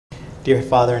Dear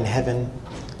Father in heaven,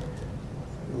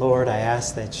 Lord, I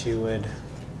ask that you would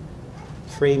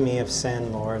free me of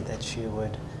sin, Lord, that you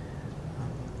would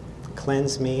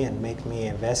cleanse me and make me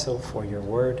a vessel for your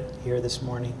word here this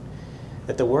morning,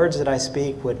 that the words that I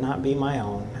speak would not be my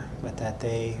own, but that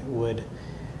they would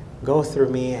go through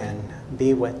me and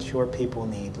be what your people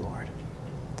need, Lord,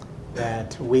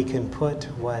 that we can put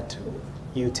what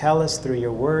you tell us through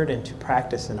your word into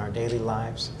practice in our daily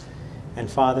lives, and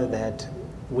Father, that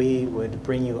we would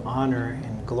bring you honor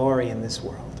and glory in this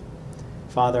world.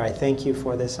 Father, I thank you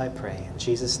for this, I pray. In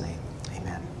Jesus' name,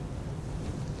 amen.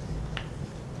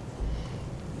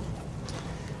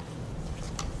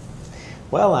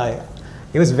 Well,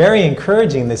 it was very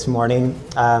encouraging this morning.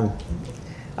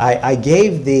 I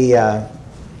gave the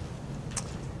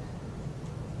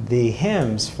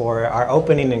hymns for our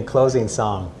opening and closing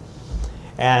song.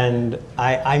 And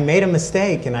I made a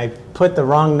mistake, and I put the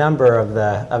wrong number of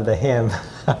the hymn,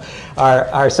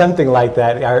 or something like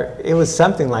that. It was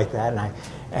something like that,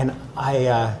 and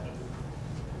I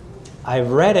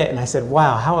read it, and I said,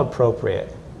 "Wow, how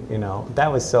appropriate!" You know,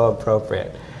 that was so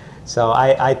appropriate. So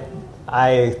I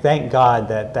thank God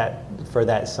that for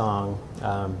that song.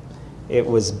 It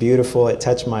was beautiful. It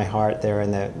touched my heart there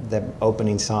in the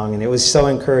opening song, and it was so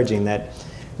encouraging that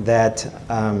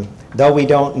though we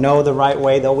don't know the right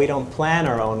way, though we don't plan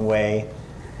our own way,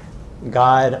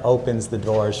 God opens the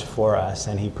doors for us,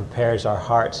 and He prepares our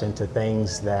hearts into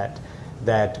things that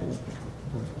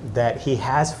He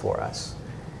has for us.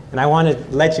 And I want to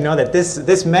let you know that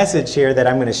this message here that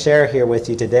I'm going to share here with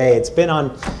you today, it's been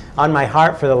on my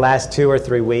heart for the last 2 or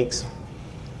 3 weeks.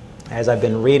 As I've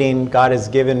been reading, God has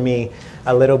given me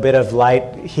a little bit of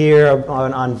light here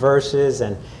on verses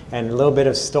and a little bit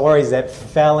of stories that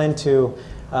fell into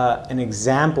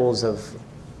examples of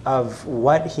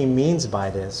what He means by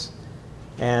this.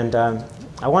 And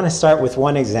I want to start with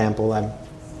one example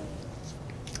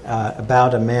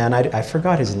about a man. I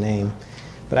forgot his name,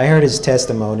 but I heard his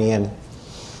testimony,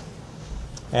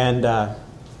 and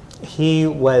he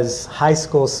was high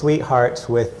school sweethearts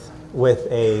with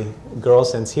a girl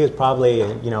since he was probably,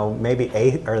 maybe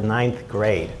 8th or 9th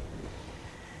grade.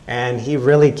 And he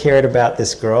really cared about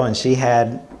this girl, and she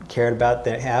had cared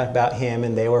about him,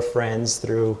 and they were friends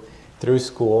through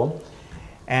school.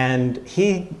 And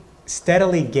he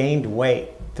steadily gained weight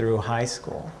through high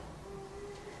school,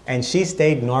 and she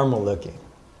stayed normal looking.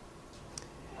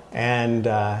 And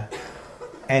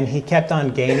he kept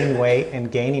on gaining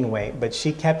weight, but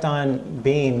she kept on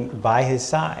being by his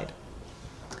side.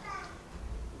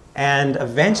 And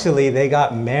eventually they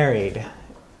got married,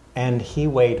 and he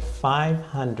weighed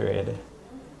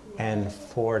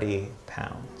 540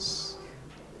 pounds.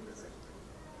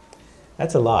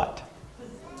 That's a lot.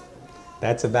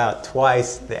 That's about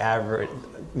twice the average,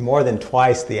 more than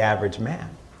twice the average man.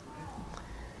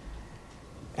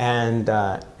 And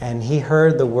he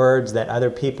heard the words that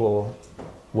other people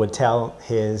would tell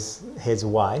his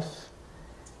wife,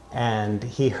 and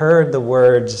he heard the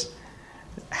words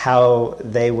how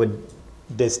they would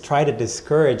try to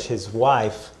discourage his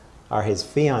wife or his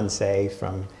fiancée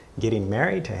from getting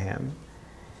married to him.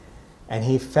 And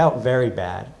he felt very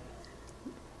bad.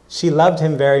 She loved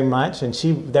him very much, and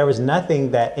there was nothing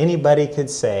that anybody could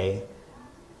say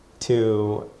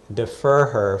to defer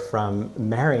her from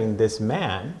marrying this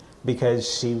man, because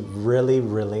she really,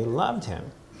 really loved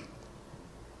him.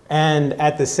 And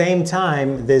at the same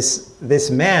time, this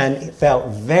man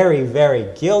felt very, very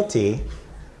guilty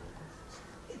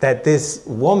that this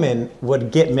woman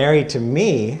would get married to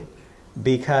me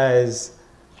because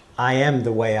I am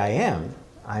the way I am.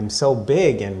 I'm so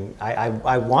big, and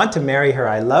I want to marry her.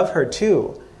 I love her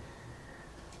too.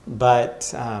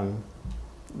 But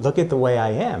look at the way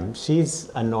I am. She's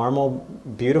a normal,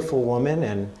 beautiful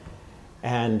woman,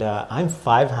 and I'm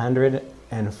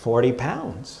 540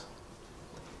 pounds.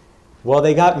 Well,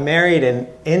 they got married, and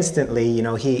instantly,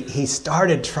 he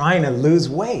started trying to lose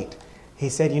weight. He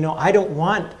said, I don't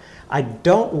want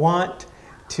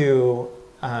to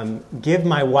give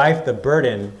my wife the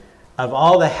burden of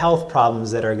all the health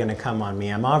problems that are going to come on me.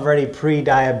 I'm already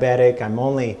pre-diabetic. I'm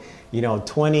only,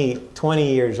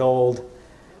 20 years old.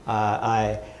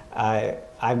 I'm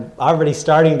already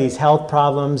starting these health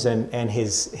problems, and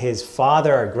his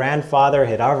father or grandfather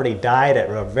had already died at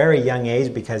a very young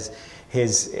age, because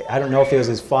I don't know if it was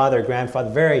his father or grandfather,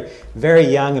 very, very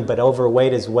young but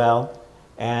overweight as well,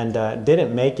 and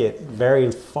didn't make it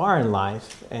very far in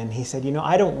life. And he said,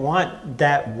 I don't want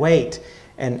that weight,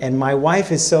 and my wife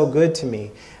is so good to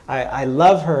me. I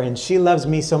love her, and she loves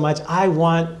me so much. I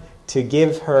want to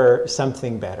give her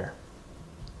something better.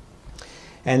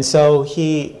 And so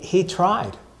he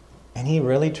tried. And he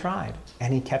really tried,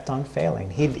 and he kept on failing.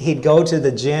 He'd go to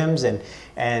the gyms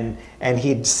and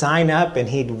he'd sign up and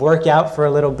he'd work out for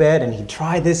a little bit, and he'd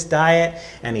try this diet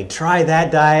and he'd try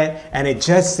that diet, and it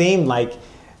just seemed like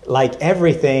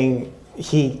everything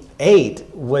he ate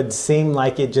would seem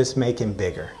like it just make him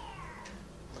bigger.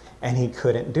 And he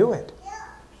couldn't do it.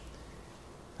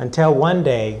 Until one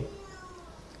day,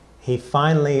 he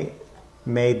finally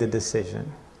made the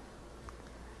decision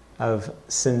of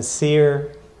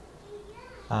sincere,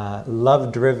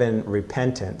 love-driven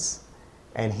repentance.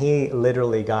 And he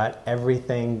literally got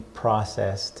everything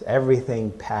processed,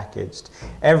 everything packaged,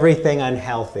 everything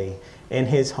unhealthy in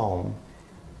his home,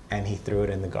 and he threw it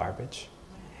in the garbage.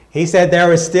 He said there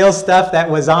was still stuff that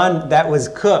was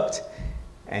cooked,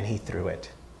 and he threw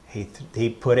it. He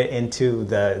put it into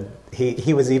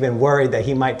he was even worried that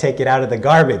he might take it out of the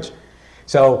garbage.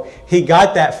 So he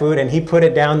got that food and he put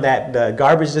it down the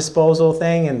garbage disposal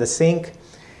thing in the sink,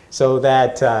 so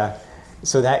that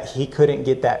he couldn't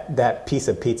get that piece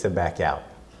of pizza back out.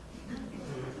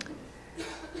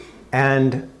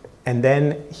 And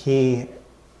then he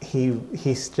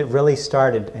really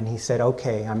started, and he said,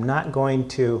 okay, I'm not going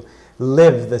to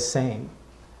live the same,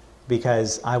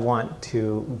 because I want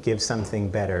to give something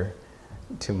better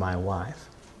to my wife.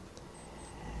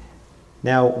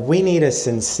 Now, we need a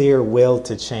sincere will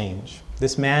to change.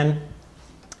 This man,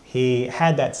 he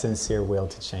had that sincere will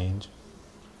to change.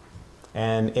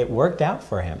 And it worked out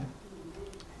for him.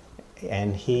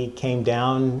 And he came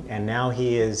down, and now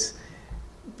he is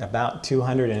about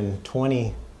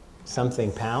 220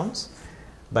 something pounds.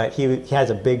 But he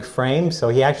has a big frame, so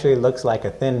he actually looks like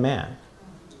a thin man,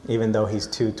 even though he's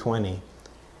 220.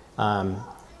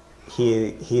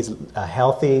 He's a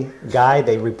healthy guy.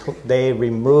 They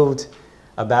removed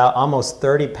about almost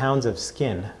 30 pounds of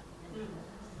skin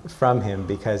from him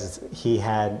because he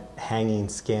had hanging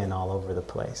skin all over the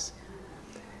place.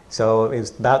 So it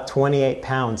was about 28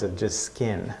 pounds of just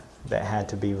skin that had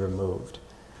to be removed.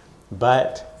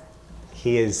 But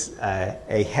he is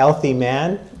a healthy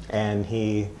man, and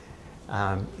he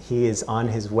is on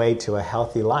his way to a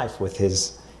healthy life with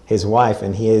his wife,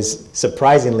 and he is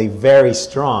surprisingly very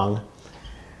strong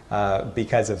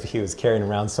because he was carrying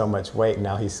around so much weight, and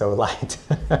now he's so light.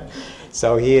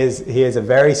 So he is a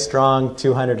very strong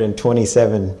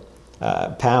 227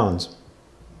 pounds.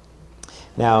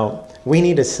 Now, we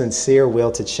need a sincere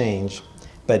will to change,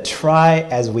 but try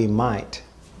as we might,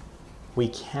 we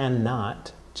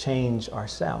cannot change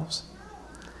ourselves.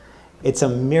 It's a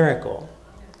miracle,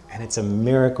 and it's a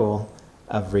miracle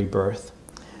of rebirth.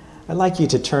 I'd like you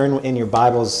to turn in your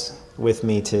Bibles with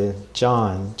me to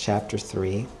John chapter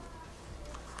 3.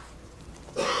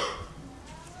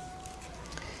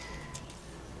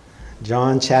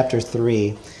 John chapter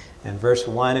 3 and verse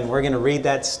 1, and we're going to read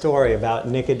that story about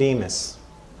Nicodemus.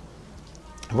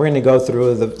 We're going to go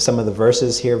through some of the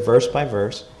verses here, verse by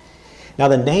verse. Now,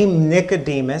 the name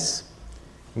Nicodemus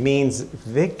means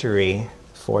victory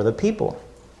for the people.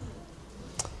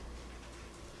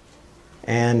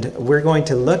 And we're going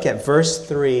to look at verse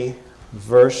 3,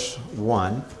 verse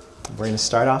 1. We're going to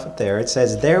start off there. It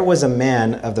says, "There was a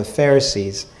man of the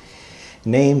Pharisees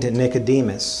named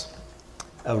Nicodemus,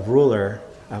 a ruler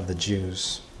of the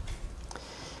Jews."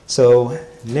 So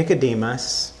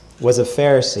Nicodemus was a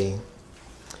Pharisee.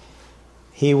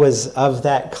 He was of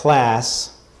that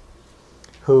class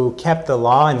who kept the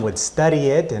law and would study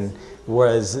it and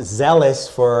was zealous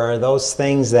for those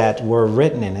things that were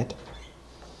written in it.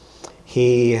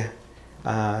 He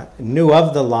knew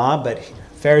of the law, but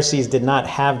Pharisees did not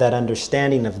have that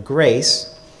understanding of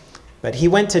grace. But he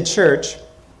went to church.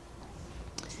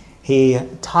 He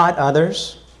taught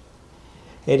others.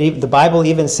 The Bible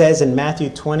even says in Matthew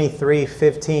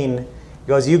 23:15, it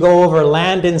goes, "You go over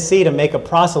land and sea to make a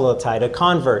proselyte, a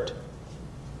convert,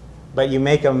 but you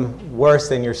make them worse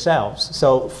than yourselves."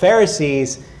 So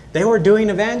Pharisees, they were doing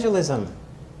evangelism.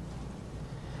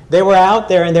 They were out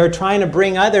there and they were trying to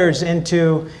bring others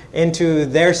into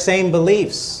their same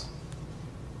beliefs.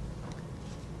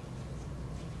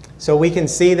 So we can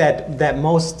see that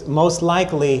most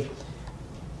likely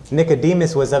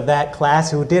Nicodemus was of that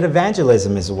class who did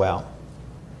evangelism as well.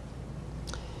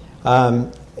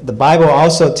 The Bible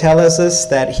also tells us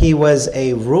that he was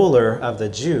a ruler of the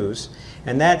Jews.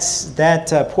 And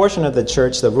that portion of the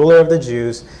church, the ruler of the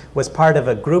Jews, was part of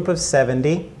a group of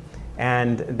 70.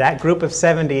 And that group of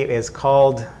 70 is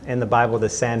called in the Bible the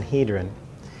Sanhedrin.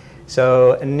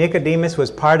 So Nicodemus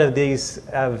was part of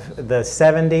the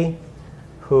 70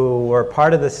 who were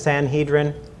part of the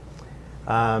Sanhedrin.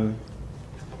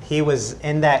 He was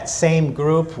in that same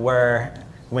group where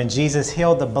when Jesus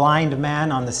healed the blind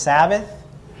man on the Sabbath,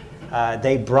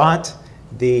 they brought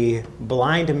the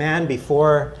blind man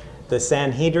before the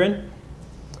Sanhedrin,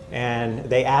 and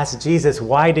they asked Jesus,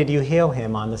 why did you heal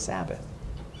him on the Sabbath?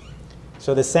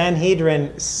 So the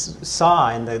Sanhedrin saw,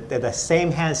 and the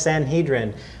same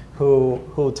Sanhedrin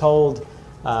who told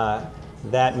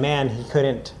that man he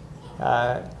couldn't,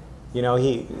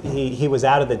 he was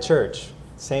out of the church,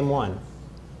 same one.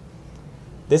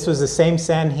 This was the same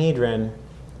Sanhedrin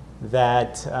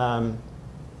that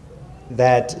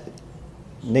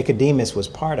Nicodemus was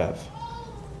part of.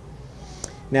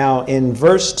 Now, in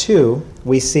verse 2,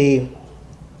 we see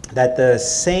that the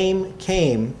same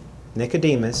came,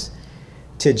 Nicodemus,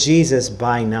 to Jesus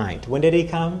by night. When did he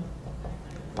come?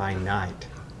 By night.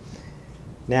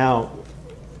 Now,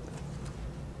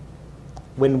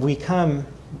 when we come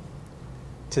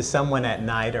to someone at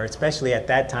night, or especially at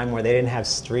that time where they didn't have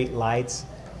street lights,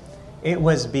 it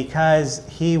was because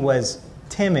he was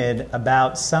timid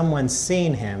about someone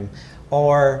seeing him,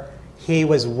 or he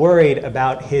was worried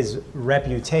about his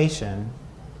reputation.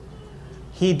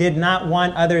 He did not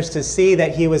want others to see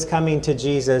that he was coming to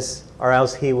Jesus, or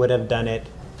else he would have done it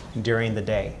during the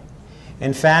day.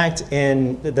 In fact,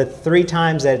 in the 3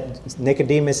 times that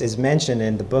Nicodemus is mentioned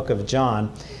in the book of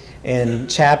John, in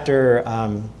chapter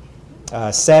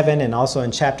 7 and also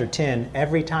in chapter 10,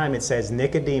 every time it says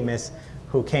Nicodemus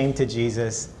who came to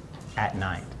Jesus at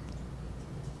night.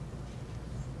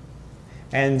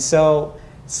 And so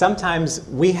sometimes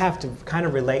we have to kind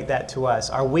of relate that to us.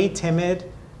 Are we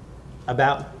timid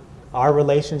about our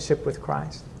relationship with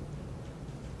Christ?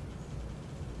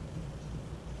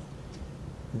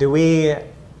 Do we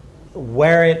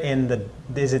wear it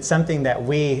is it something that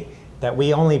we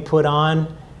only put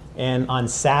on on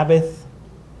Sabbath,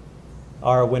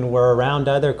 or when we're around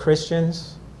other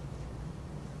Christians?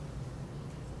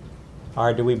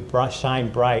 Or do we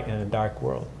shine bright in a dark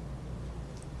world?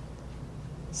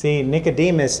 See,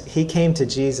 Nicodemus, he came to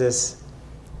Jesus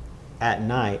at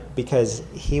night because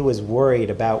he was worried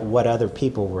about what other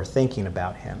people were thinking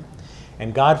about him.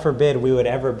 And God forbid we would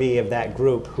ever be of that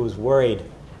group who's worried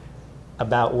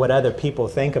about what other people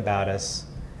think about us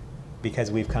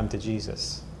because we've come to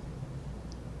Jesus.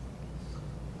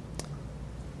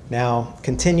 Now,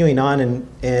 continuing on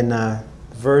in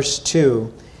verse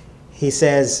 2, he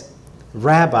says,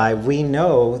 Rabbi, we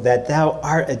know that thou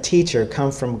art a teacher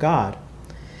come from God.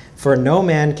 For no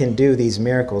man can do these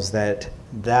miracles that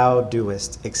thou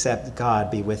doest, except God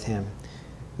be with him.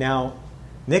 Now,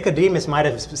 Nicodemus might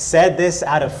have said this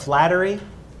out of flattery,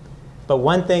 but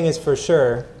one thing is for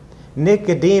sure,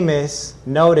 Nicodemus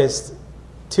noticed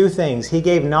 2 things. He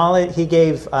gave knowledge. He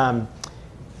gave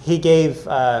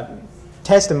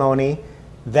testimony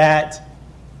that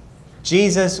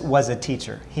Jesus was a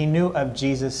teacher. He knew of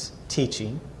Jesus'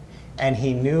 teaching, and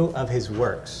he knew of his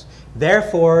works.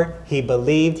 Therefore, he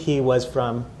believed he was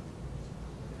from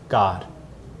God.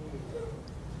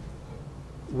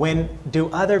 When do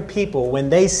other people, when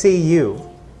they see you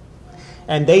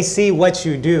and they see what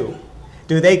you do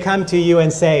they come to you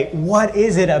and say, what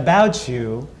is it about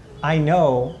you? I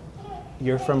know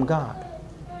you're from God.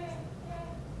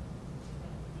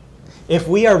 If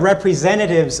we are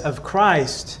representatives of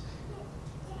Christ,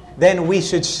 then we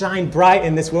should shine bright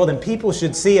in this world, and people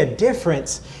should see a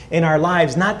difference in our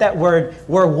lives. Not that we're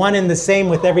one and the same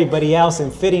with everybody else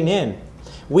and fitting in.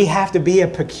 We have to be a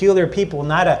peculiar people,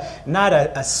 not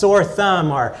a sore thumb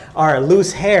or a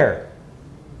loose hair.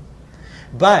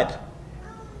 But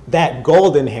that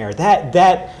golden hair,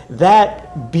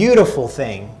 that beautiful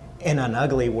thing in an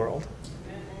ugly world.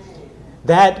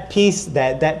 That piece,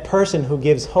 that person who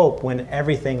gives hope when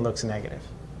everything looks negative.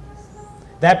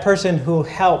 That person who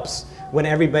helps when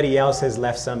everybody else has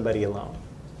left somebody alone.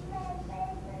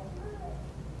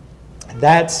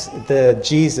 That's the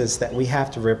Jesus that we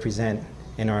have to represent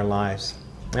in our lives.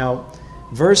 Now,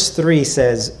 verse 3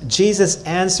 says, Jesus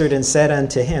answered and said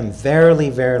unto him,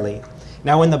 Verily, verily.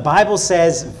 Now, when the Bible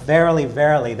says, Verily,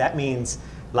 verily, that means,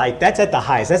 like, that's at the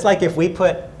highest. That's like if we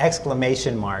put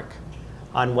exclamation mark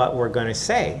on what we're going to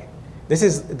say. This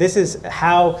is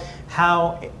how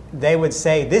they would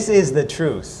say, this is the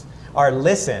truth. Or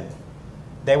listen,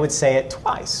 they would say it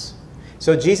twice.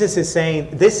 So Jesus is saying,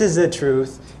 this is the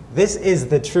truth. This is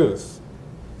the truth.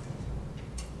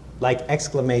 Like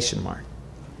exclamation mark.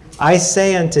 I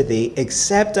say unto thee,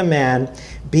 except a man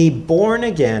be born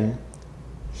again,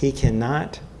 he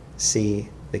cannot see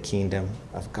the kingdom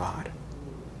of God.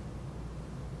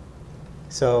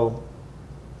 So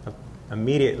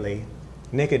immediately,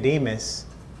 Nicodemus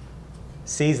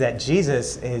sees that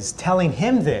Jesus is telling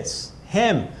him this.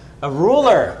 Him, a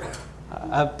ruler,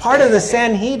 a part of the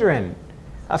Sanhedrin,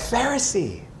 a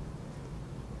Pharisee.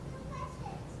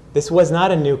 This was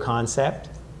not a new concept.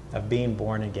 of being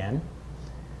born again,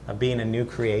 of being a new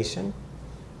creation.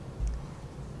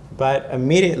 But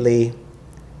immediately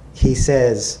he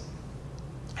says,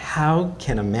 how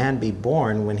can a man be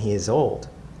born when he is old?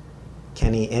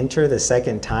 Can he enter the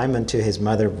second time into his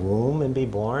mother's womb and be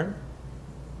born?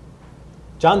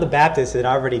 John the Baptist had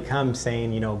already come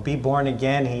saying, be born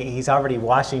again. He's already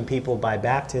washing people by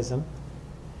baptism.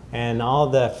 And all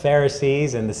the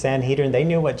Pharisees and the Sanhedrin, they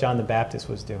knew what John the Baptist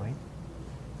was doing.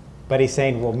 But he's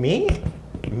saying, well, me?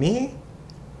 Me?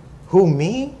 Who,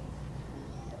 me?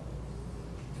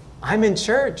 I'm in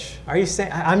church. Are you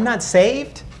saying I'm not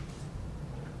saved?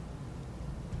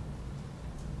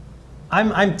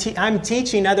 I'm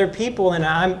teaching other people and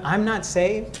I'm not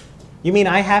saved? You mean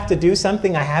I have to do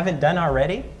something I haven't done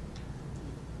already?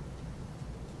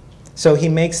 So he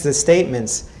makes the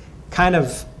statements kind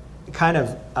of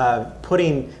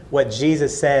putting what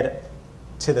Jesus said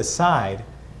to the side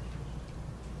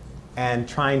and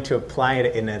trying to apply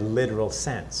it in a literal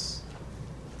sense.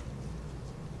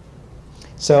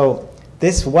 So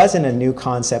this wasn't a new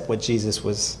concept what Jesus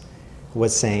was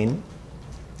saying,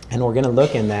 and we're going to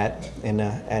look in that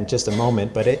in just a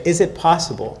moment. But is it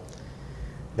possible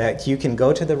that you can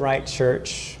go to the right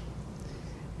church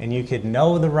and you could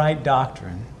know the right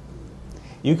doctrine?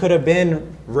 You could have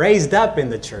been raised up in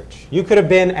the church. You could have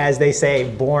been, as they say,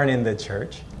 born in the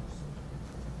church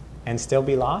and still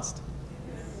be lost?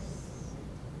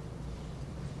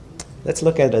 Let's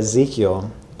look at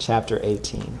Ezekiel chapter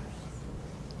 18.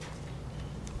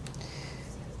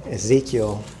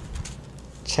 Ezekiel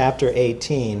chapter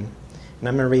 18, and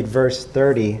I'm going to read verse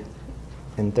 30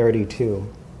 and 32.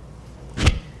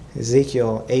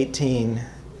 Ezekiel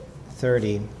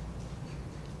 18:30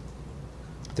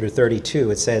 through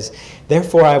 32, it says,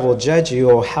 "Therefore I will judge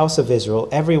you, O house of Israel,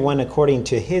 everyone according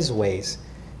to his ways,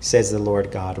 says the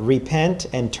Lord God. Repent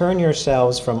and turn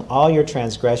yourselves from all your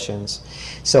transgressions,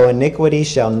 so iniquity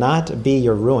shall not be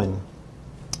your ruin.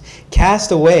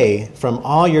 Cast away from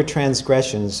all your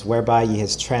transgressions whereby ye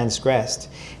have transgressed,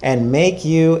 and make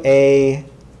you a,"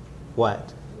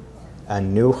 what? "A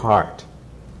new heart,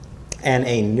 and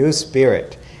a new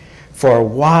spirit. For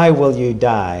why will you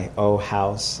die, O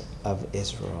house of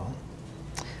Israel?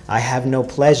 I have no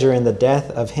pleasure in the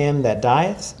death of him that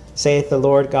dieth, saith the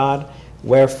Lord God.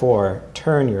 Wherefore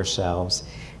turn yourselves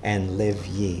and live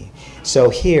ye." So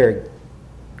here,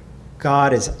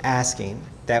 God is asking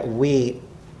that we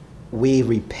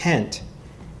repent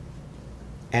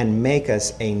and make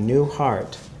us a new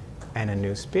heart and a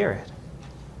new spirit.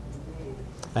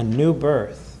 A new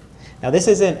birth. Now this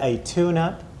isn't a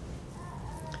tune-up.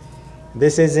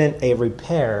 This isn't a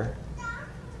repair.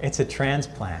 It's a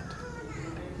transplant.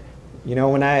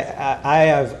 When I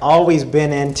have always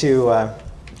been into,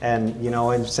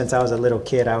 and since I was a little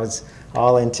kid, I was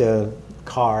all into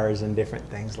cars and different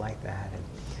things like that.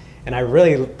 And I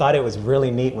really thought it was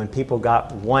really neat when people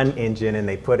got one engine and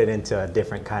they put it into a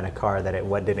different kind of car that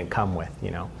it didn't come with,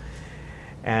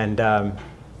 And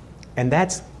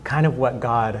that's kind of what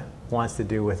God wants to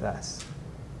do with us.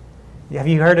 Have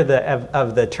you heard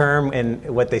of the term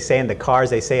in what they say in the cars?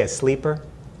 They say a sleeper.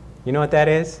 You know what that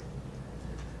is?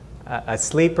 A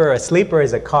sleeper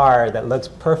is a car that looks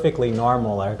perfectly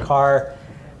normal, or a car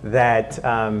that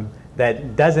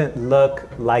doesn't look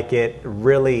like it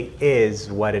really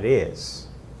is what it is.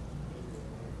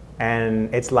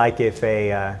 And it's like if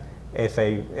a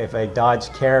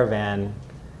Dodge Caravan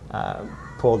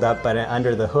pulled up, but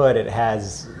under the hood it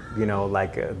has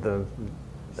like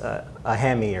a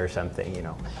Hemi or something.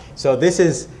 So this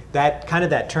is that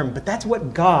term, but that's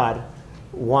what God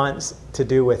wants to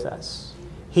do with us.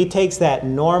 He takes that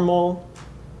normal,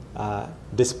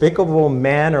 despicable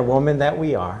man or woman that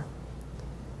we are,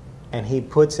 and he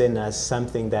puts in us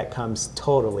something that comes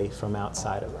totally from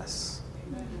outside of us.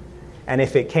 And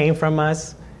if it came from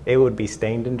us, it would be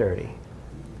stained and dirty.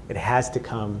 It has to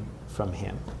come from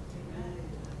him.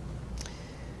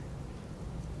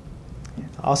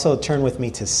 Also turn with me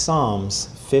to Psalms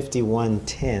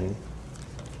 51:10.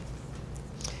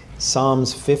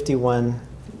 Psalms 51,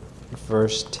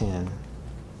 verse 10.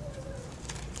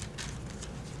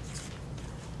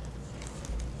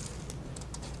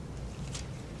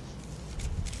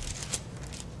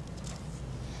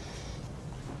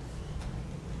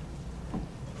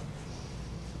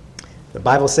 The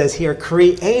Bible says here,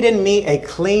 "Create in me a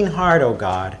clean heart, O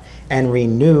God, and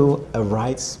renew a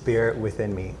right spirit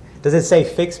within me." Does it say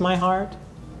fix my heart?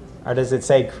 Or does it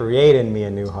say create in me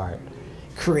a new heart?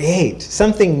 Create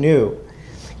something new.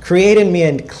 Create in me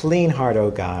a clean heart,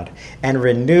 O God, and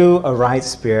renew a right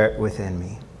spirit within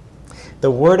me.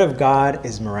 The Word of God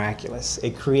is miraculous.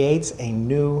 It creates a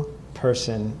new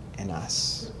person in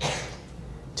us.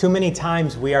 Too many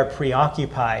times we are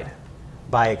preoccupied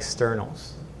by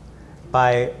externals,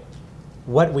 by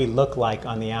what we look like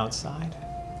on the outside.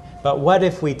 But what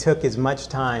if we took as much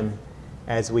time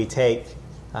as we take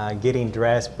getting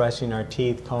dressed, brushing our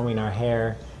teeth, combing our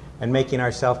hair, and making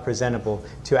ourselves presentable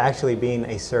to actually being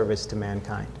a service to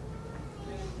mankind?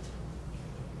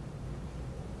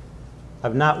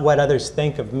 Of not what others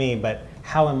think of me, but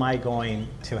how am I going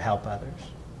to help others?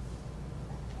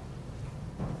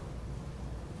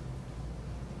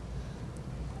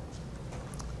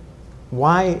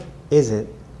 Why is it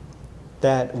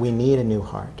that we need a new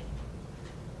heart?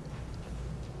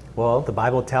 Well, the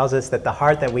Bible tells us that the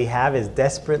heart that we have is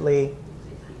desperately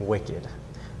wicked.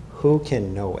 Who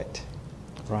can know it?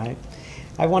 Right?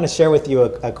 I want to share with you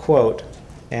a quote,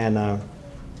 and I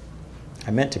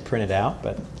meant to print it out,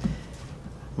 but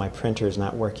my printer is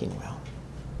not working well.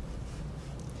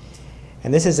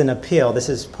 And this is an appeal. This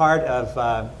is part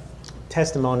of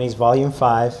Testimonies, Volume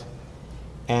 5,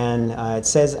 and it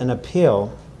says an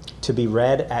appeal to be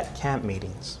read at camp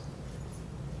meetings.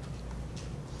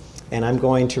 And I'm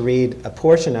going to read a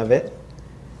portion of it.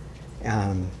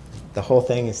 The whole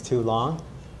thing is too long,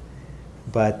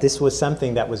 but this was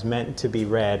something that was meant to be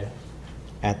read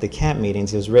at the camp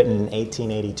meetings. It was written in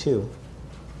 1882.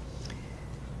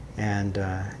 And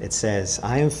it says,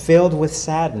 "I am filled with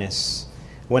sadness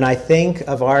when I think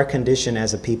of our condition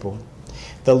as a people.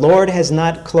 The Lord has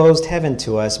not closed heaven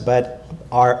to us, but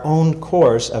our own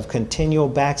course of continual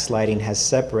backsliding has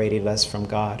separated us from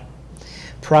God.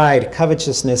 Pride,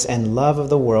 covetousness, and love of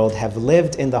the world have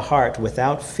lived in the heart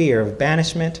without fear of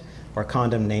banishment or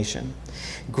condemnation.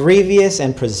 Grievous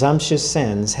and presumptuous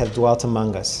sins have dwelt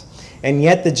among us. And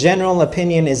yet the general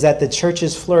opinion is that the church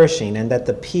is flourishing and that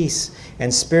the peace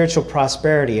and spiritual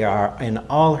prosperity are in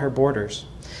all her borders.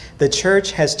 The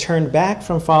church has turned back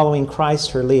from following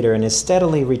Christ, her leader, and is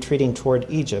steadily retreating toward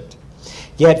Egypt.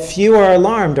 Yet few are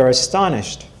alarmed or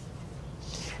astonished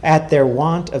at their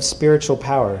want of spiritual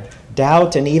power.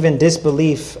 Doubt and even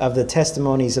disbelief of the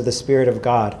testimonies of the Spirit of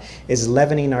God is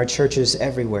leavening our churches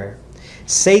everywhere.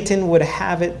 Satan would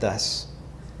have it thus.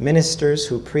 Ministers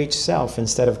who preach self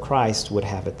instead of Christ would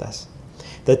have it thus.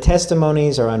 The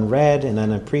testimonies are unread and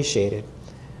unappreciated,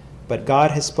 but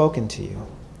God has spoken to you.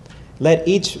 Let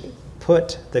each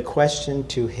put the question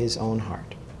to his own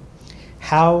heart.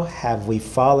 How have we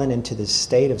fallen into this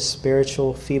state of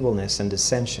spiritual feebleness and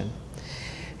dissension?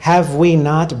 Have we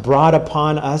not brought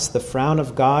upon us the frown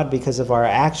of God because of our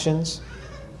actions,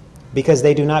 because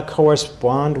they do not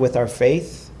correspond with our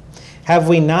faith? Have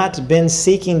we not been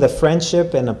seeking the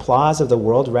friendship and applause of the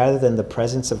world rather than the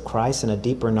presence of Christ and a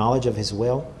deeper knowledge of his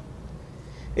will?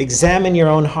 Examine your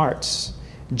own hearts.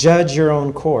 Judge your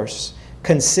own course.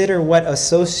 Consider what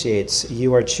associates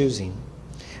you are choosing.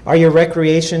 Are your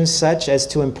recreations such as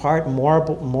to impart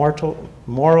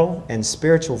moral and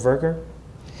spiritual vigor?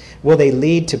 Will they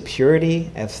lead to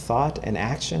purity of thought and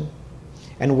action?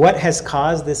 And what has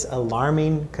caused this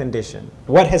alarming condition?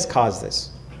 What has caused this?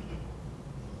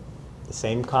 The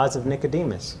same cause of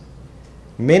Nicodemus.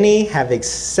 Many have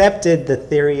accepted the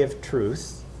theory of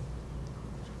truth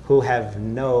who have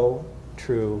no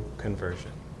true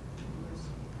conversion.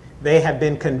 They have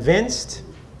been convinced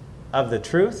of the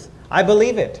truth. I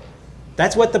believe it.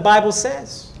 That's what the Bible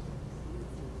says.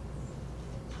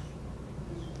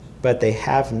 But they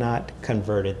have not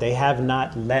converted. They have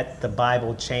not let the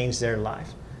Bible change their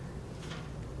life.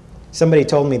 Somebody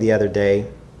told me the other day,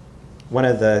 one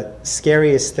of the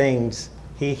scariest things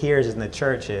he hears in the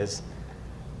church is,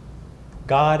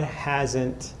 God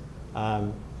hasn't,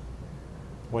 how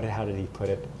did he put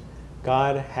it?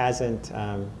 God hasn't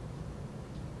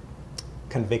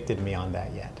convicted me on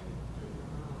that yet.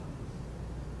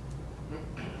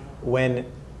 When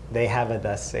they have a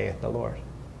thus saith the Lord.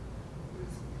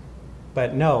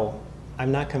 But no,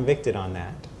 I'm not convicted on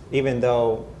that, even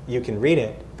though you can read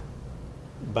it,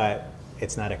 but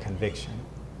it's not a conviction.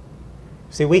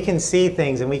 See, we can see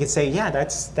things and we can say, yeah,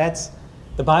 that's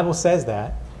the Bible says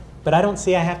that, but I don't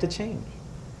see I have to change.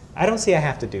 I don't see I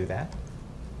have to do that.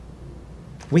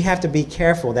 We have to be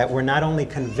careful that we're not only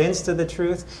convinced of the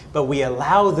truth, but we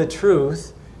allow the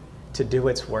truth to do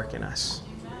its work in us.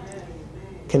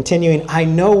 Continuing, I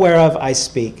know whereof I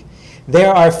speak.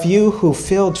 There are few who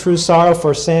feel true sorrow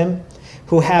for sin,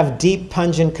 who have deep,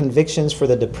 pungent convictions for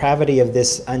the depravity of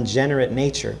this ungenerate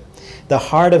nature. The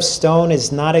heart of stone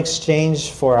is not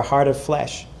exchanged for a heart of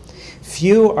flesh.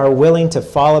 Few are willing to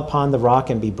fall upon the rock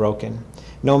and be broken.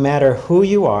 No matter who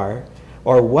you are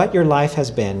or what your life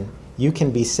has been, you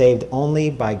can be saved only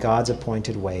by God's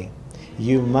appointed way.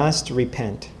 You must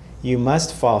repent. You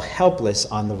must fall helpless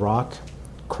on the rock,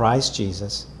 Christ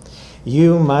Jesus.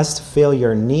 You must feel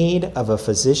your need of a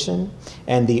physician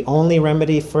and the only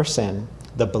remedy for sin,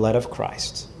 the blood of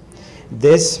Christ.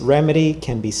 This remedy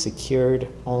can be secured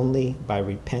only by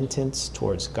repentance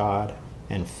towards God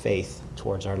and faith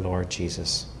towards our Lord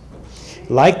Jesus.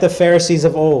 Like the Pharisees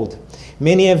of old,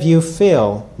 many of you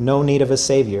feel no need of a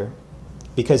Savior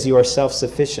because you are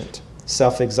self-sufficient,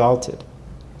 self-exalted.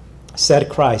 Said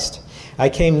Christ, I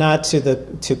came not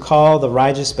to call the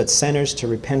righteous but sinners to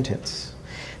repentance.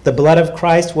 The blood of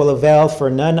Christ will avail for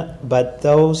none but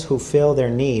those who feel their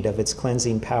need of its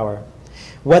cleansing power.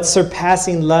 What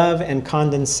surpassing love and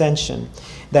condescension,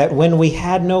 that when we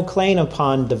had no claim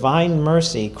upon divine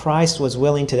mercy, Christ was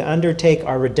willing to undertake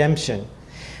our redemption.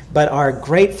 But our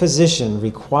great physician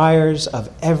requires of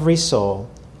every soul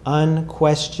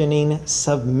unquestioning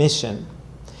submission.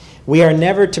 We are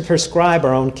never to prescribe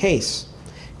our own case.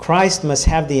 Christ must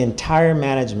have the entire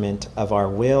management of our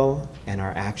will and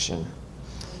our action.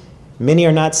 Many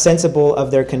are not sensible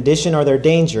of their condition or their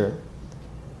danger.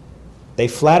 They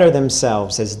flatter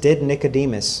themselves, as did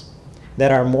Nicodemus,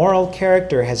 that our moral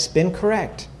character has been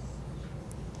correct,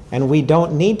 and we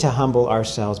don't need to humble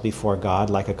ourselves before God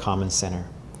like a common sinner.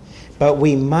 But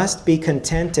we must be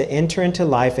content to enter into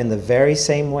life in the very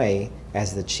same way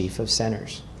as the chief of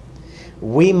sinners.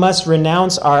 We must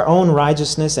renounce our own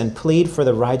righteousness and plead for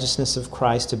the righteousness of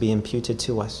Christ to be imputed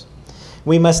to us.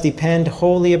 We must depend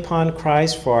wholly upon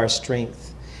Christ for our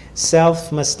strength.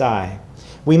 Self must die.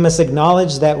 We must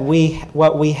acknowledge that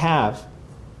what we have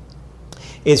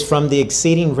is from the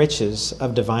exceeding riches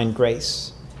of divine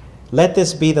grace. Let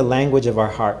this be the language of our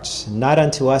hearts. Not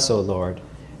unto us, O Lord,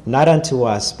 not unto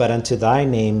us, but unto thy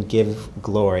name give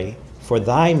glory, for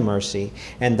thy mercy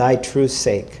and thy truth's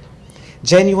sake.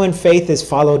 Genuine faith is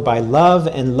followed by love,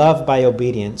 and love by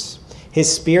obedience.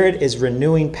 His Spirit is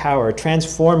renewing power,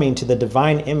 transforming to the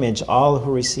divine image all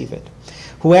who receive it.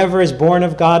 Whoever is born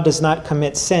of God does not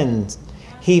commit sins.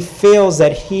 He feels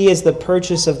that he is the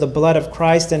purchase of the blood of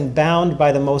Christ and bound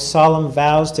by the most solemn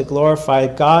vows to glorify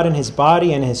God in his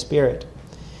body and his spirit,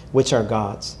 which are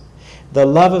God's. The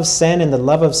love of sin and the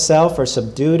love of self are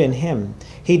subdued in him.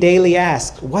 He daily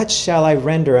asks, what shall I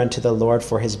render unto the Lord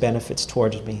for his benefits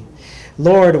towards me?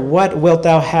 Lord, what wilt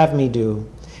thou have me do?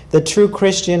 The true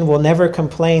Christian will never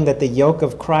complain that the yoke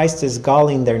of Christ is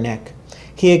galling their neck.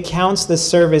 He accounts the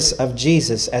service of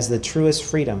Jesus as the truest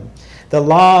freedom. The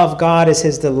law of God is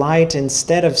his delight.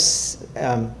 Instead of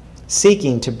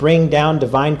seeking to bring down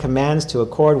divine commands to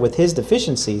accord with his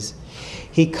deficiencies,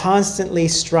 he constantly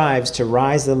strives to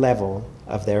rise the level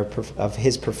of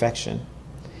his perfection.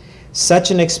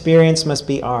 Such an experience must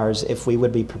be ours if we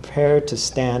would be prepared to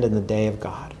stand in the day of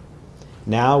God.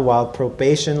 Now, while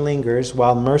probation lingers,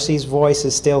 while mercy's voice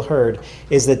is still heard,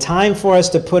 is the time for us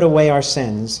to put away our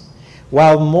sins.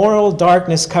 While moral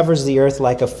darkness covers the earth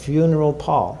like a funeral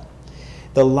pall,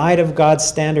 the light of God's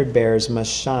standard bearers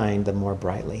must shine the more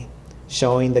brightly,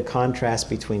 showing the contrast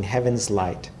between heaven's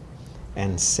light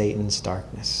and Satan's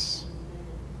darkness.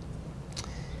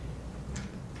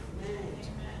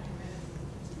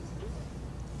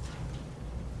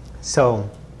 So,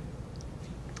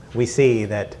 we see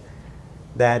that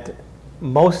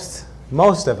most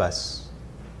of us,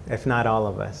 if not all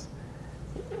of us,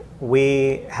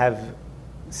 we have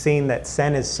seen that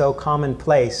sin is so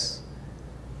commonplace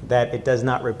that it does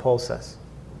not repulse us.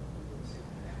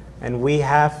 And we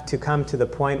have to come to the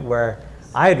point where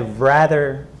I'd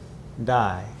rather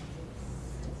die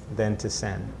than to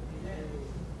sin.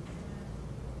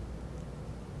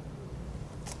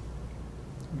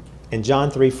 In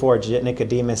John 3:4,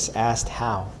 Nicodemus asked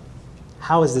how.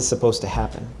 How is this supposed to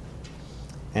happen?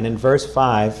 And in verse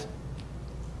 5,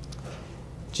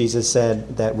 Jesus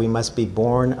said that we must be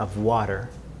born of water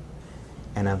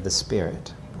and of the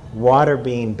Spirit. Water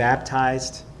being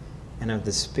baptized, and of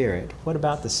the Spirit. What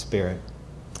about the Spirit?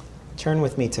 Turn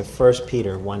with me to 1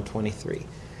 Peter 1:23.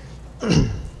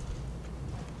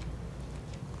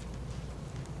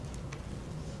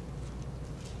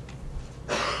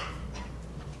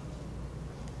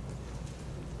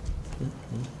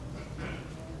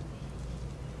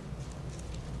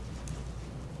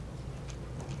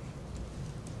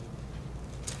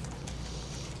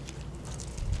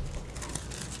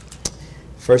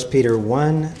 First Peter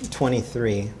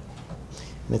 1:23,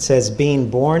 and it says, being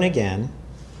born again,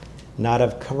 not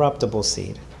of corruptible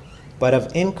seed, but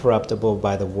of incorruptible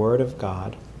by the word of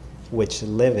God, which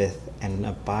liveth and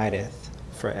abideth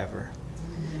forever.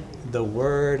 The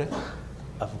word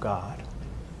of God.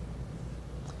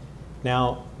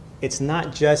 Now, it's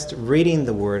not just reading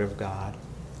the word of God.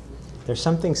 There's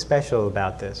something special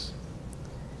about this.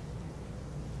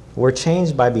 We're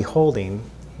changed by beholding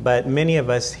But many of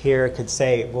us here could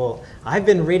say, well, I've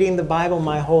been reading the Bible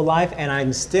my whole life and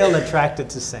I'm still attracted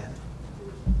to sin.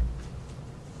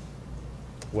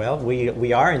 Well,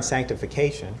 we are in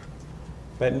sanctification.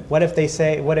 But what if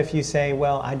you say,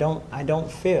 well, I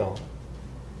don't feel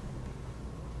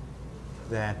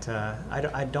that,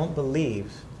 I don't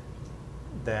believe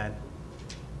that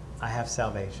I have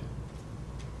salvation.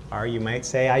 Or you might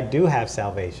say, I do have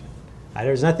salvation.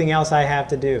 There's nothing else I have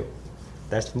to do.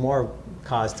 That's more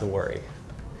cause to worry.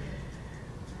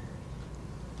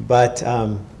 But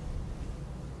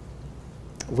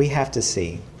we have to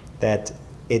see that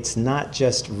it's not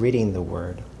just reading the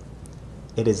Word.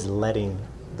 It is letting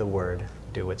the Word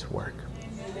do its work.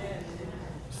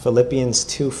 Philippians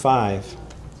 2:5.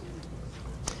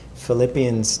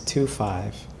 Philippians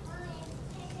 2:5.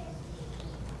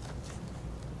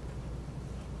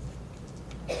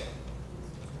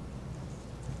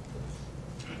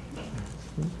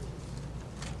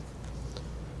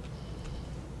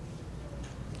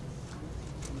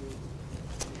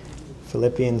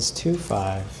 Philippians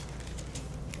 2:5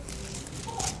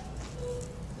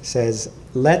 says,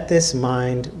 "Let this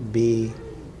mind be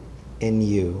in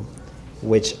you,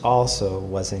 which also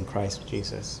was in Christ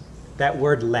Jesus." That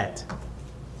word let.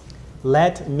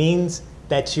 Let means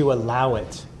that you allow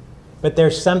it. But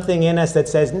there's something in us that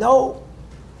says, no,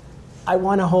 I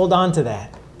want to hold on to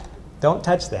that. Don't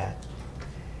touch that.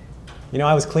 You know,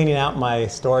 I was cleaning out my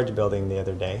storage building the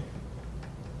other day.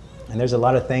 And there's a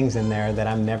lot of things in there that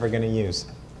I'm never going to use.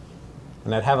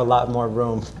 And I'd have a lot more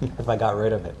room if I got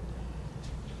rid of it.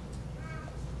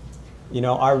 You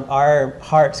know, our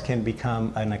hearts can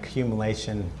become an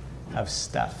accumulation of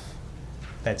stuff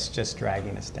that's just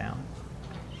dragging us down.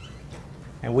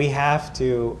 And we have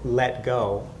to let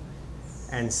go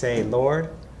and say, Lord,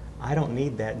 I don't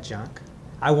need that junk.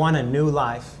 I want a new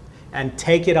life. And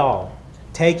take it all.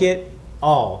 Take it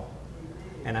all.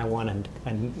 And I want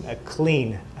a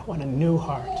clean, I want a new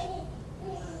heart.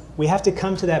 We have to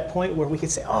come to that point where we can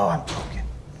say, oh, I'm broken.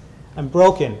 I'm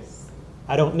broken.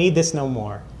 I don't need this no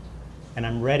more. And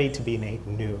I'm ready to be made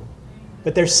new.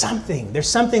 But there's something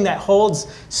that holds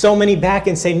so many back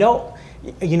and say, no,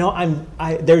 you know,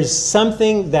 there's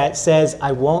something that says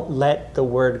I won't let the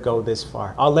word go this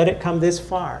far. I'll let it come this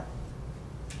far.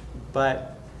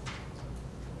 But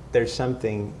there's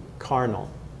something carnal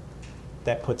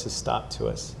that puts a stop to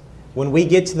us. When we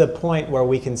get to the point where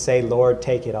we can say, Lord,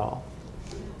 take it all.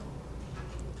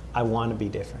 I want to be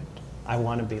different. I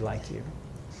want to be like you.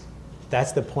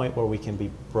 That's the point where we can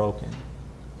be broken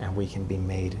and we can be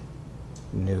made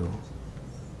new.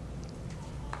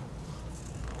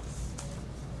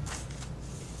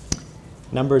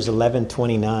 Numbers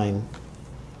 11:29.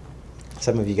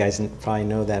 Some of you guys probably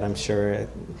know that, I'm sure,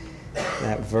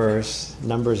 that verse.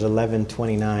 Numbers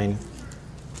 11:29.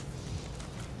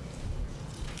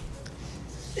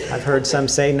 I've heard some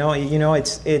say, no, you know,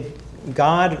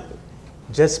 God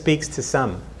just speaks to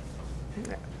some.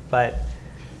 But,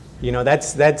 you know,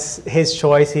 that's his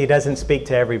choice. He doesn't speak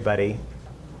to everybody.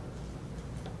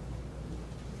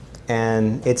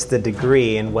 And it's the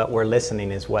degree in what we're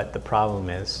listening is what the problem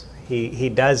is. He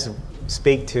does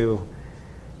speak to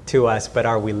us, but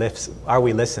are we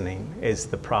listening is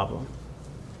the problem.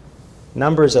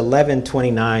 Numbers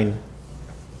 11:29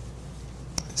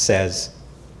 says,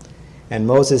 "And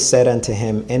Moses said unto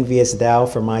him, Enviest thou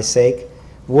for my sake?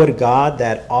 Would God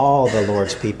that all the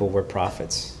Lord's people were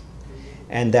prophets,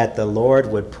 and that the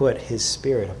Lord would put his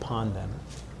Spirit upon them."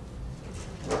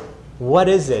 What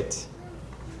is it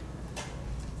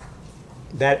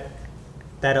that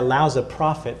allows a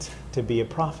prophet to be a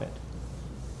prophet?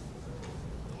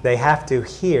 They have to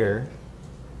hear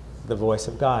the voice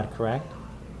of God, correct?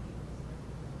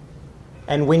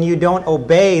 And when you don't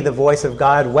obey the voice of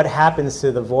God, what happens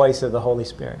to the voice of the Holy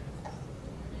Spirit?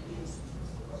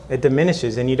 It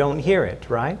diminishes and you don't hear it,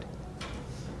 right?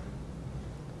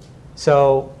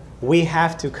 So we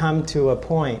have to come to a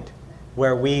point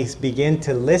where we begin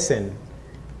to listen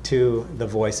to the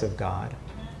voice of God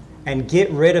and get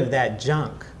rid of that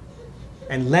junk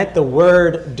and let the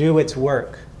word do its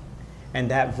work, and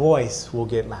that voice will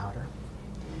get louder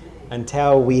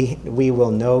until we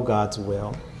will know God's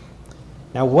will.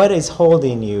 Now, what is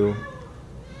holding you?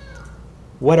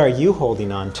 What are you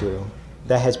holding on to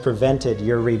that has prevented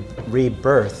your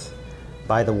rebirth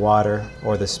by the water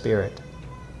or the Spirit?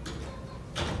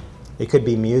 It could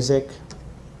be music.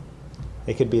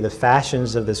 It could be the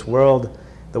fashions of this world,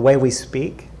 the way we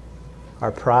speak,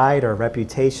 our pride, our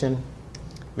reputation.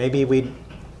 Maybe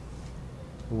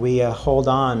we hold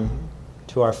on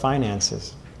to our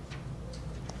finances,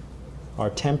 our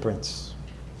temperance.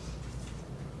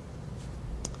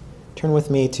 Turn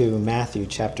with me to Matthew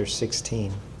chapter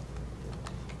 16.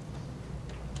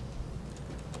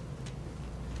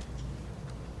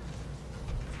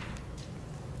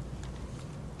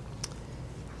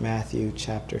 Matthew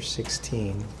chapter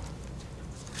 16.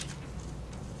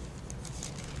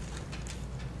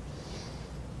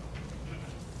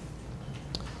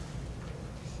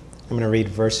 I'm going to read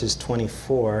verses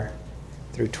 24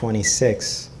 through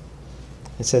 26.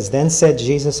 It says, "Then said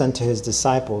Jesus unto his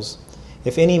disciples,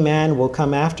 If any man will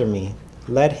come after me,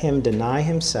 let him deny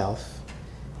himself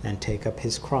and take up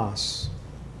his cross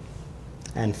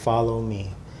and follow me."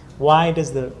 Why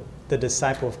does the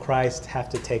disciple of Christ have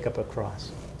to take up a cross?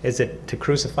 Is it to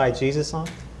crucify Jesus on?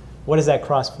 What is that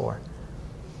cross for?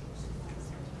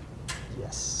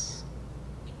 Yes.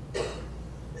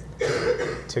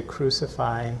 To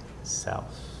crucify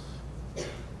self.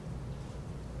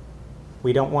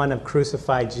 We don't want to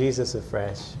crucify Jesus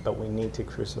afresh, but we need to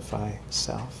crucify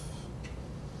self.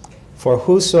 "For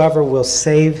whosoever will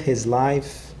save his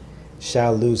life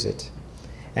shall lose it,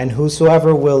 and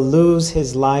whosoever will lose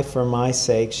his life for my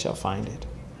sake shall find it.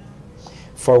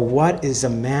 For what is a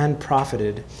man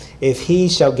profited if he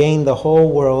shall gain the whole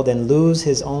world and lose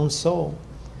his own soul?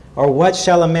 Or what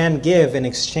shall a man give in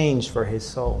exchange for his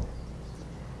soul?"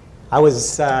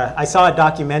 I saw a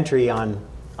documentary on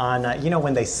you know,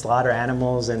 when they slaughter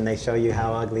animals and they show you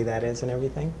how ugly that is and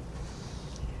everything.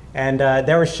 And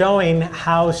they were showing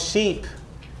how sheep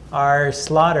are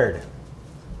slaughtered.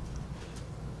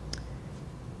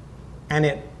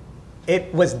 And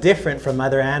it was different from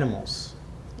other animals.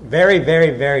 Very,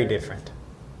 very, very different.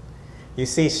 You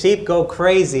see, sheep go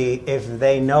crazy if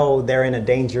they know they're in a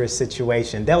dangerous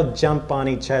situation. They'll jump on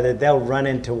each other, they'll run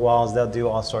into walls, they'll do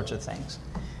all sorts of things.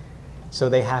 So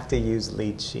they have to use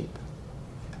lead sheep.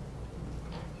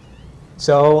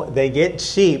 So they get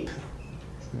sheep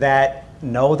that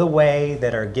know the way,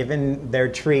 that are given their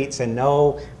treats and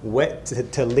know what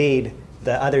to lead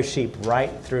the other sheep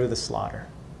right through the slaughter.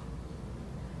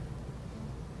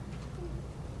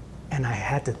 And I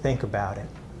had to think about it.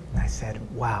 And I said,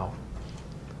 wow,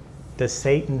 does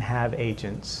Satan have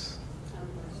agents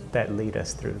that lead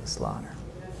us through the slaughter?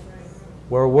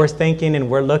 Where we're thinking and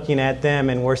we're looking at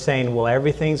them and we're saying, well,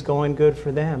 everything's going good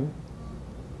for them.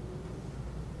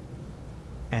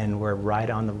 And we're right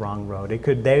on the wrong road.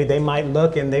 They might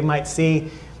look and they might see,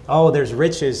 oh, there's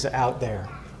riches out there.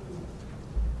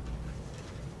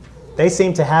 They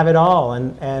seem to have it all,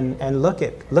 and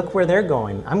look where they're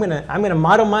going. I'm gonna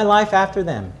model my life after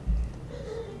them.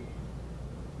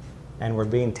 And we're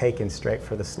being taken straight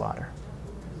for the slaughter.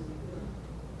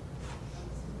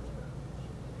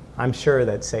 I'm sure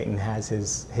that Satan has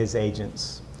his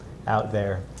agents out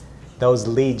there, those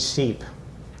lead sheep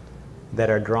that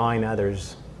are drawing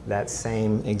others that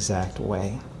same exact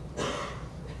way.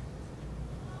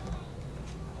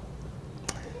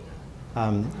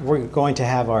 We're going to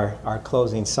have our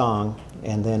closing song,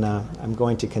 and then I'm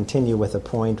going to continue with a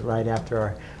point right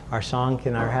after our song.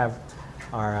 Can I have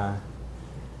our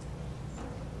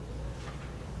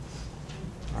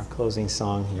closing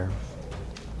song here?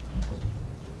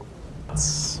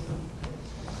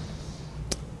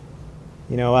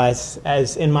 You know,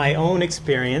 as in my own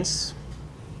experience,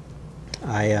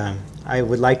 I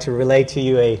would like to relate to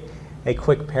you a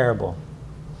quick parable.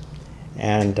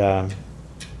 And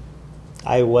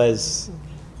I was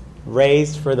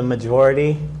raised for the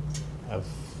majority of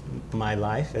my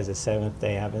life as a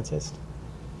Seventh-day Adventist.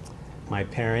 My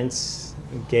parents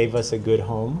gave us a good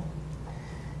home.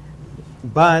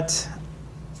 But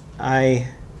I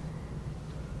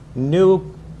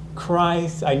knew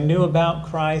Christ, I knew about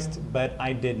Christ, but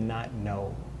I did not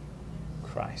know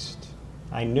Christ.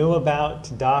 I knew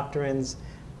about doctrines,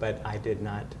 but I did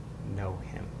not know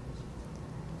him.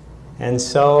 And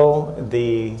so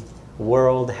the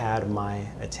world had my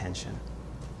attention.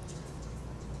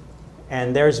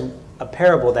 And there's a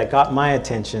parable that got my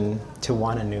attention to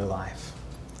want a new life.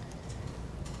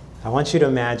 I want you to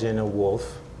imagine a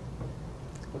wolf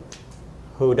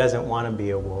who doesn't want to be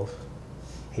a wolf.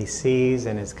 He sees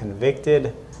and is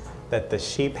convicted that the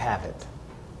sheep have it.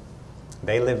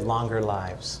 They live longer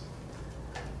lives.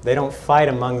 They don't fight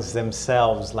amongst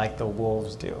themselves like the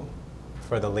wolves do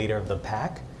for the leader of the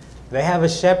pack. They have a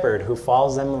shepherd who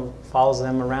follows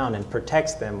them around and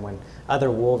protects them when other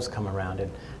wolves come around.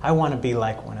 And I want to be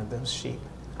like one of those sheep.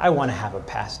 I want to have a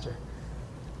pastor.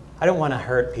 I don't want to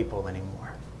hurt people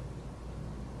anymore.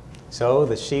 So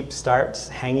the sheep starts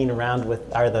hanging around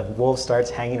with, or the wolf starts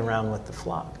hanging around with the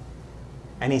flock.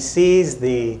 And he sees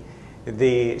the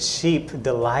sheep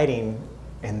delighting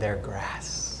in their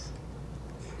grass.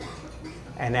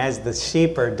 And as the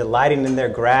sheep are delighting in their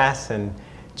grass and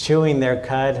chewing their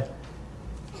cud,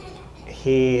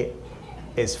 he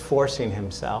is forcing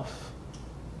himself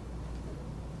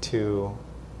to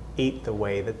eat the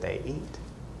way that they eat.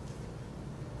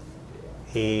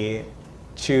 He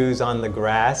chews on the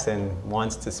grass and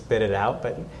wants to spit it out,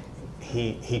 but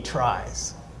he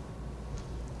tries.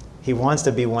 He wants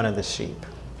to be one of the sheep.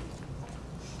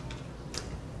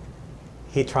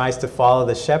 He tries to follow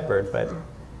the shepherd, but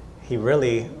he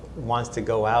really wants to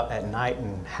go out at night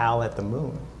and howl at the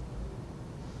moon.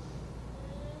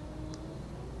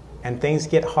 And things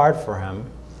get hard for him,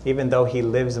 even though he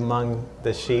lives among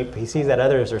the sheep. He sees that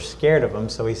others are scared of him,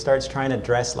 so he starts trying to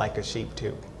dress like a sheep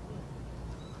too.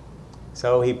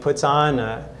 So he puts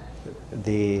on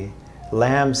the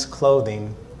lamb's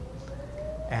clothing,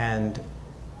 and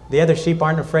the other sheep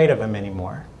aren't afraid of him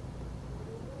anymore.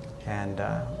 And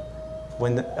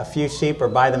when a few sheep are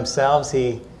by themselves,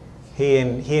 he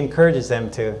encourages them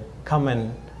to come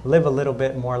and live a little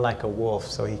bit more like a wolf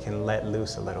so he can let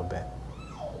loose a little bit.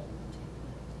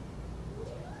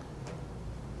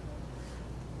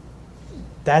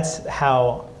 That's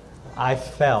how I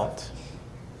felt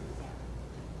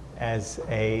as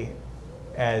a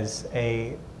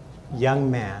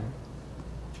young man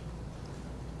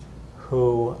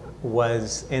who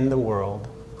was in the world.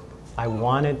 I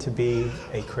wanted to be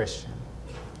a Christian.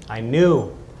 I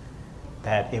knew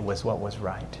that it was what was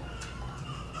right.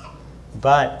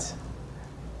 But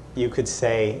you could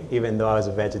say, even though I was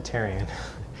a vegetarian,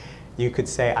 you could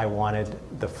say I wanted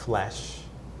the flesh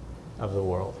of the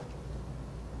world.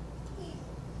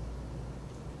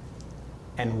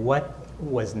 And what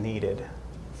was needed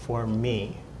for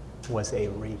me was a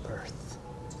rebirth.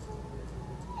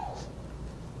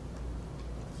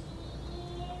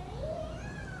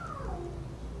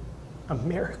 A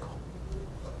miracle.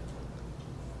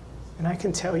 And I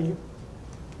can tell you,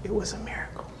 it was a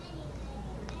miracle.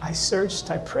 I searched,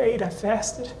 I prayed, I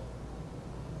fasted.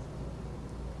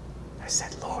 I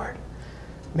said, Lord,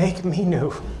 make me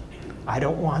new. I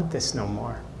don't want this no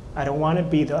more. I don't want to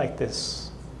be like this.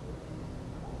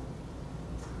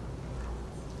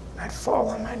 I'd fall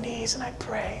on my knees and I'd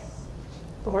pray,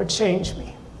 Lord, change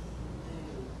me.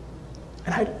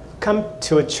 And I'd come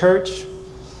to a church,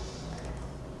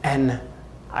 and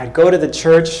I'd go to the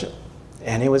church,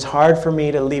 and it was hard for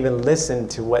me to even listen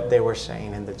to what they were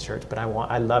saying in the church, but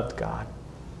I loved God.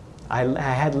 I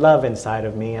had love inside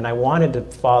of me, and I wanted to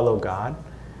follow God,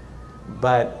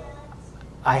 but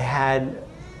I had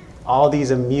all these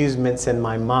amusements in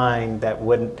my mind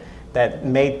that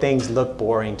made things look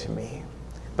boring to me.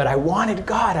 But I wanted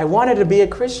God. I wanted to be a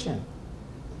Christian.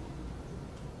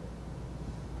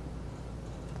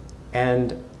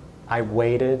 And I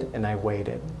waited and I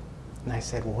waited. And I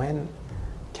said, when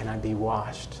can I be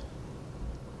washed?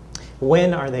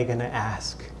 When are they going to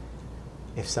ask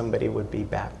if somebody would be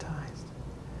baptized?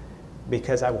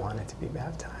 Because I wanted to be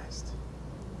baptized.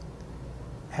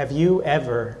 Have you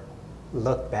ever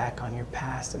looked back on your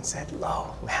past and said,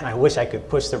 "Lo, man, I wish I could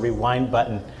push the rewind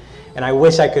button, and I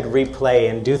wish I could replay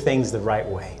and do things the right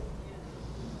way.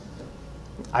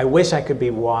 I wish I could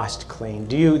be washed clean."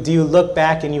 Do you look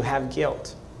back and you have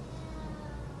guilt?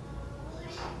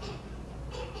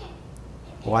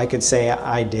 Well, I could say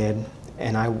I did,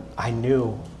 and I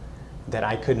knew that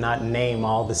I could not name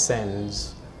all the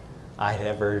sins I had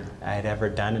ever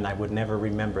done, and I would never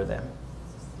remember them.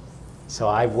 So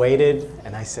I waited,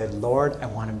 and I said, Lord, I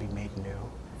want to be made new.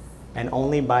 And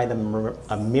only by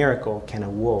a miracle can a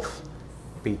wolf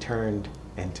be turned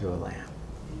into a lamb.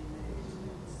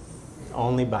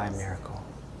 Only by a miracle.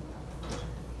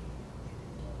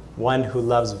 One who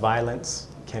loves violence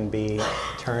can be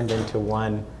turned into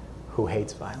one who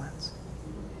hates violence.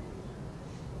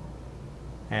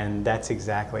 And that's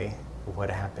exactly what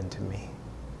happened to me.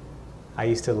 I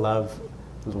used to love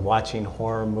watching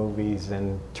horror movies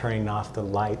and turning off the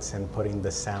lights and putting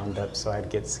the sound up so I'd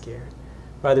get scared.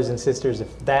 Brothers and sisters,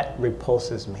 if that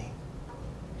repulses me.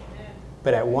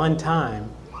 But at one time,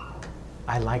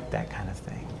 I liked that kind of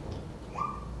thing.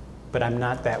 But I'm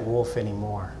not that wolf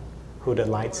anymore who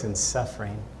delights in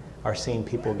suffering or seeing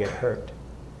people get hurt.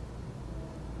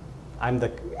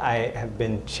 I have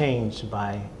been changed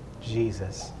by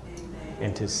Jesus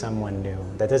into someone new.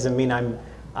 That doesn't mean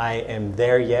I am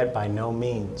there yet, by no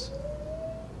means.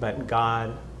 But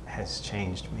God has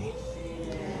changed me.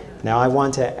 Now I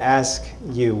want to ask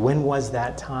you, when was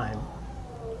that time?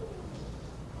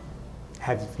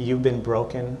 Have you been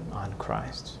broken on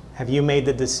Christ? Have you made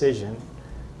the decision,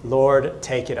 Lord,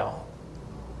 take it all.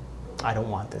 I don't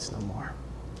want this no more.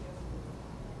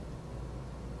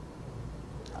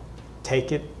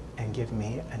 Take it and give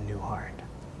me a new heart.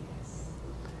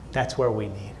 That's where we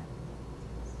need.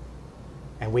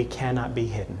 And we cannot be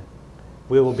hidden.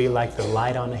 We will be like the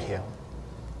light on a hill,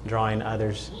 drawing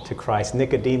others to Christ.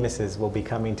 Nicodemuses will be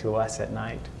coming to us at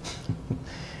night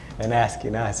and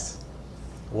asking us,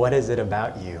 what is it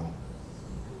about you?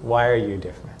 Why are you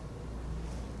different?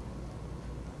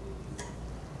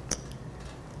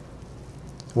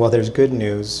 Well, there's good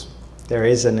news. There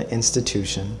is an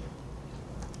institution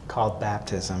called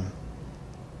baptism.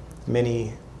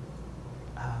 Many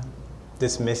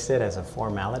dismissed it as a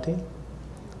formality,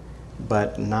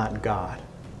 but not God.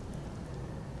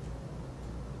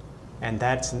 And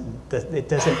it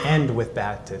doesn't end with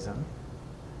baptism,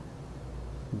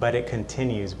 but it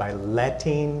continues by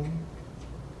letting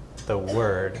the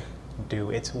Word do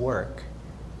its work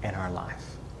in our life.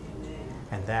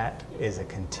 And that is a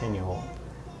continual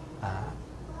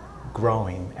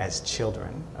growing as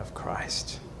children of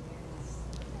Christ.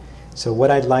 So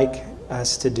what I'd like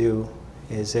us to do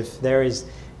is, if there is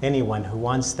anyone who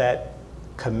wants that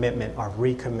commitment or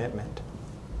recommitment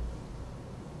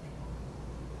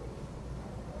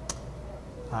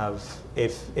of,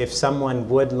 if someone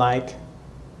would like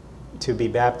to be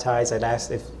baptized, I'd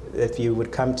ask if you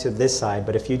would come to this side.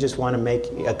 But if you just want to make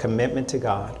a commitment to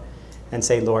God and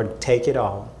say, Lord, take it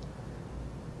all,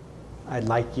 I'd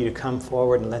like you to come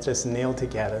forward and let's just kneel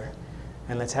together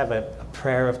and let's have a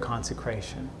prayer of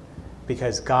consecration,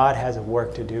 because God has a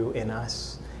work to do in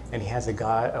us, and He has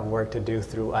a work to do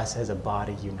through us as a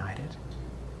body united.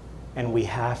 And we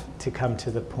have to come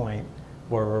to the point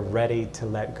where we're ready to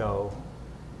let go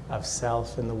of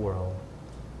self and the world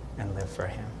and live for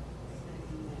Him.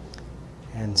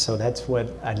 And so that's what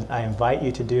I invite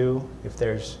you to do. If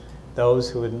there's those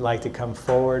who would like to come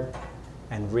forward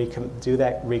and do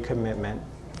that recommitment,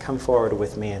 come forward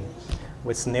with me and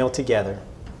let's kneel together.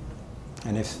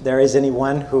 And if there is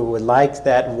anyone who would like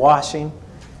that washing,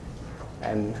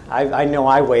 and I know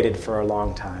I waited for a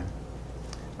long time.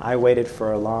 I waited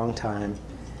for a long time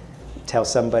till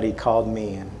somebody called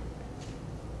me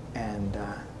and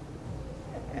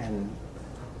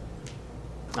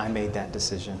I made that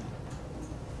decision.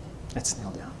 Let's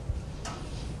kneel down.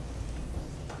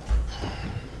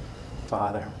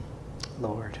 Father,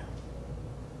 Lord,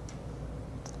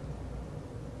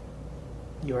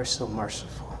 you are so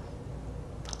merciful,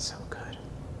 so good,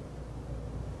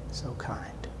 so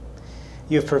kind.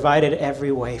 You've provided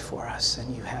every way for us,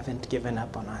 and you haven't given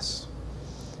up on us.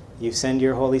 You send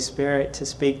your Holy Spirit to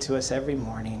speak to us every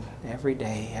morning, every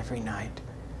day, every night,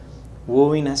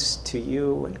 wooing us to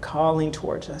you and calling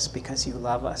towards us because you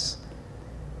love us.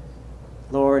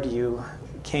 Lord, you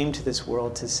came to this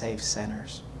world to save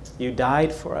sinners. You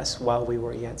died for us while we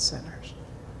were yet sinners.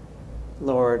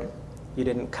 Lord, you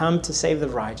didn't come to save the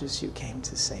righteous, you came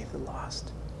to save the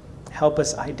lost. Help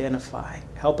us identify.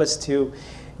 Help us to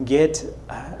get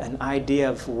an idea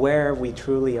of where we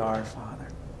truly are, Father.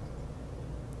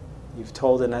 You've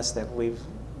told us that we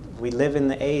live in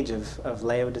the age of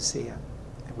Laodicea.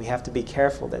 We have to be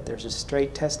careful that there's a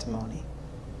straight testimony.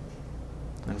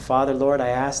 And Father, Lord, I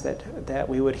ask that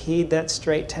we would heed that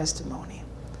straight testimony,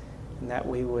 and that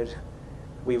we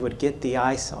would get the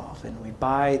eye salve and we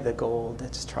buy the gold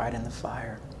that's tried in the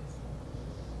fire.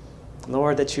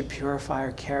 Lord, that you purify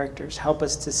our characters. Help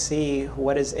us to see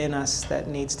what is in us that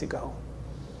needs to go,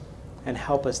 and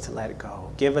help us to let it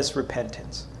go. Give us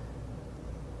repentance.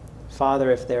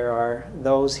 Father, if there are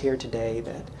those here today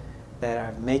that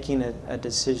are making a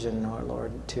decision, oh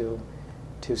Lord, to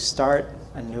start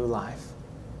a new life,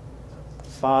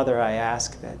 Father, I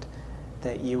ask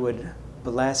that you would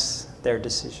bless their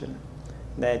decision,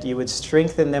 that you would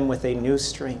strengthen them with a new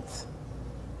strength,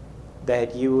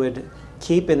 that you would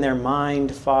keep in their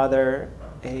mind, Father,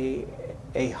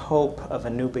 a hope of a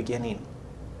new beginning,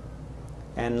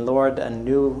 and Lord, a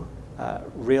new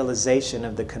realization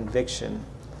of the conviction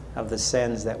of the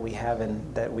sins that we have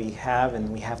and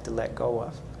we have to let go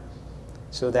of,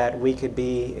 so that we could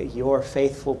be your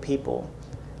faithful people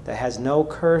that has no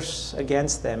curse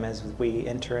against them as we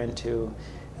enter into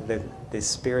the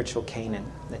spiritual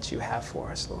Canaan that you have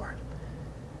for us, Lord.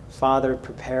 Father,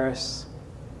 prepare us,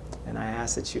 and I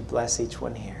ask that you bless each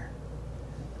one here.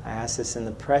 I ask this in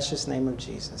the precious name of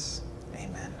Jesus.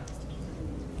 Amen.